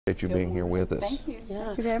Appreciate you being here with us. Thank you. Yeah,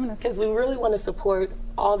 Thank you for having us. because we really want to support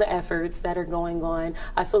all the efforts that are going on.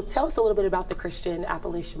 So tell us a little bit about the Christian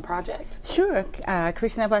Appalachian Project. Sure.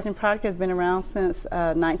 Christian Appalachian Project has been around since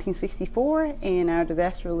 1964, and our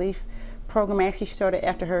disaster relief program actually started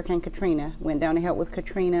after Hurricane Katrina. Went down to help with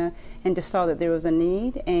Katrina and just saw that there was a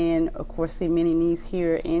need, and of course see many needs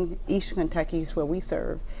here in Eastern Kentucky, where we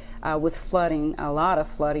serve. With flooding, a lot of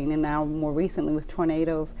flooding, and now more recently with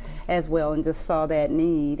tornadoes as well, and just saw that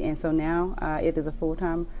need, and so now it is a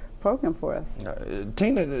full-time program for us.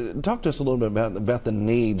 Tina, talk to us a little bit about the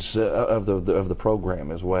needs of the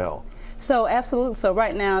program as well. So absolutely. So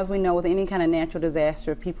right now, as we know, with any kind of natural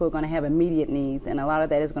disaster, people are going to have immediate needs, and a lot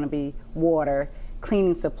of that is going to be water,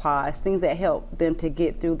 cleaning supplies, things that help them to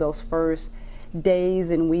get through those first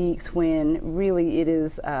days and weeks when really it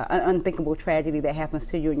is an unthinkable tragedy that happens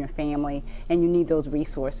to you and your family, and you need those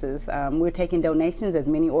resources. We're taking donations, as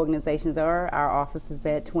many organizations are. Our office is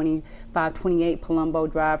at 2528 Palumbo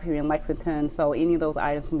Drive here in Lexington, so any of those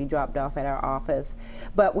items can be dropped off at our office.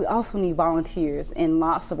 But we also need volunteers in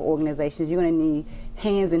lots of organizations. You're going to need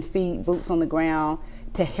hands and feet, boots on the ground,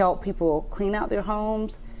 to help people clean out their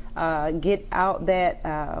homes, get out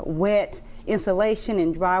that wet insulation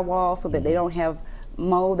and drywall so that they don't have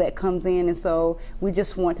mold that comes in. And so we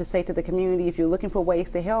just want to say to the community, if you're looking for ways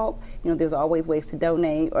to help, there's always ways to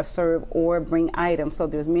donate or serve or bring items. So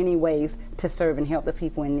there's many ways to serve and help the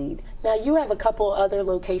people in need. Now you have a couple other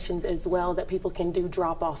locations as well that people can do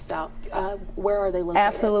drop-offs out. Where are they located?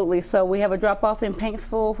 Absolutely. So we have a drop-off in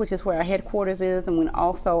Paintsville, which is where our headquarters is, and when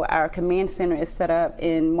also our command center is set up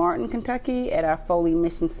in Martin, Kentucky at our Foley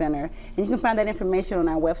Mission Center. And you can find that information on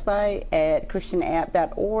our website at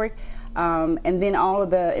christianapp.org. And then all of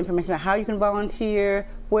the information about how you can volunteer,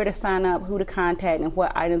 where to sign up, who to contact, and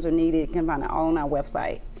what items are needed, you can find it all on our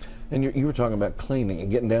website. And you were talking about cleaning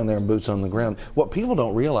and getting down there and boots on the ground. What people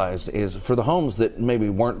don't realize is for the homes that maybe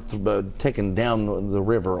weren't taken down the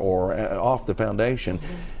river or off the foundation,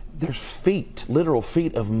 there's feet, literal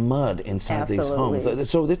feet of mud inside these homes.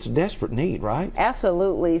 So it's a desperate need, right?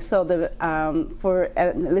 Absolutely. So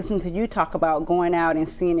listening to you talk about going out and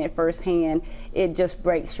seeing it firsthand, it just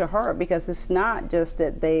breaks your heart, because it's not just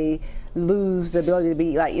that they lose the ability to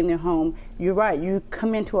be in their home. You're right, you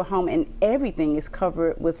come into a home and everything is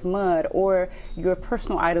covered with mud, or your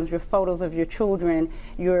personal items, your photos of your children,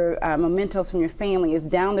 your mementos from your family is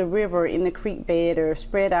down the river in the creek bed or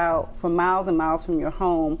spread out for miles and miles from your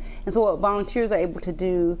home. And so what volunteers are able to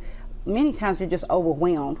do, many times you're just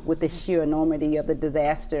overwhelmed with the sheer enormity of the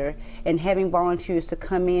disaster, and having volunteers to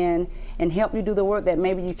come in and help you do the work that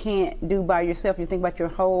maybe you can't do by yourself. You think about your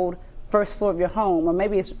whole first floor of your home, or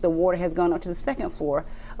maybe it's the water has gone up to the second floor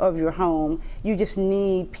of your home. You just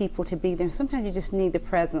need people to be there. Sometimes you just need the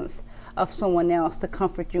presence of someone else to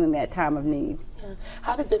comfort you in that time of need. Yeah.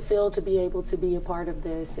 How does it feel to be able to be a part of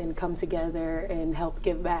this and come together and help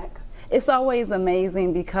give back? It's always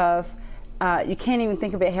amazing, because you can't even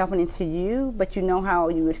think of it happening to you, but you know how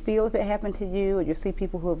you would feel if it happened to you, or you see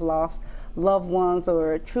people who have lost loved ones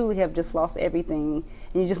or truly have just lost everything,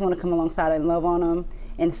 and you just want to come alongside and love on them.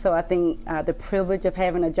 And so I think the privilege of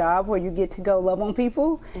having a job where you get to go love on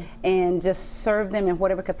people and just serve them in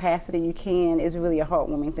whatever capacity you can is really a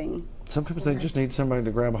heartwarming thing. Some people say just need somebody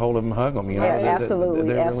to grab a hold of them and hug them.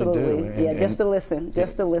 Absolutely, they absolutely. Really do. Yeah, just to listen,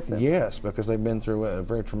 just to listen. Yes, because they've been through a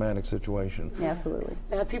very traumatic situation. Absolutely.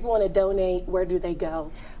 Now, if people want to donate, where do they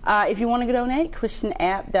go? If you want to donate,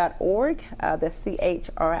 christianapp.org. That's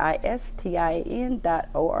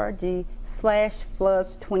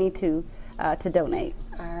CHRISTIAN.org/floods22 to donate.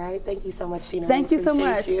 All right. Thank you so much, Tina. Thank you so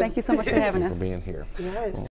much. You. Thank you so much for having us. For being here. Yes.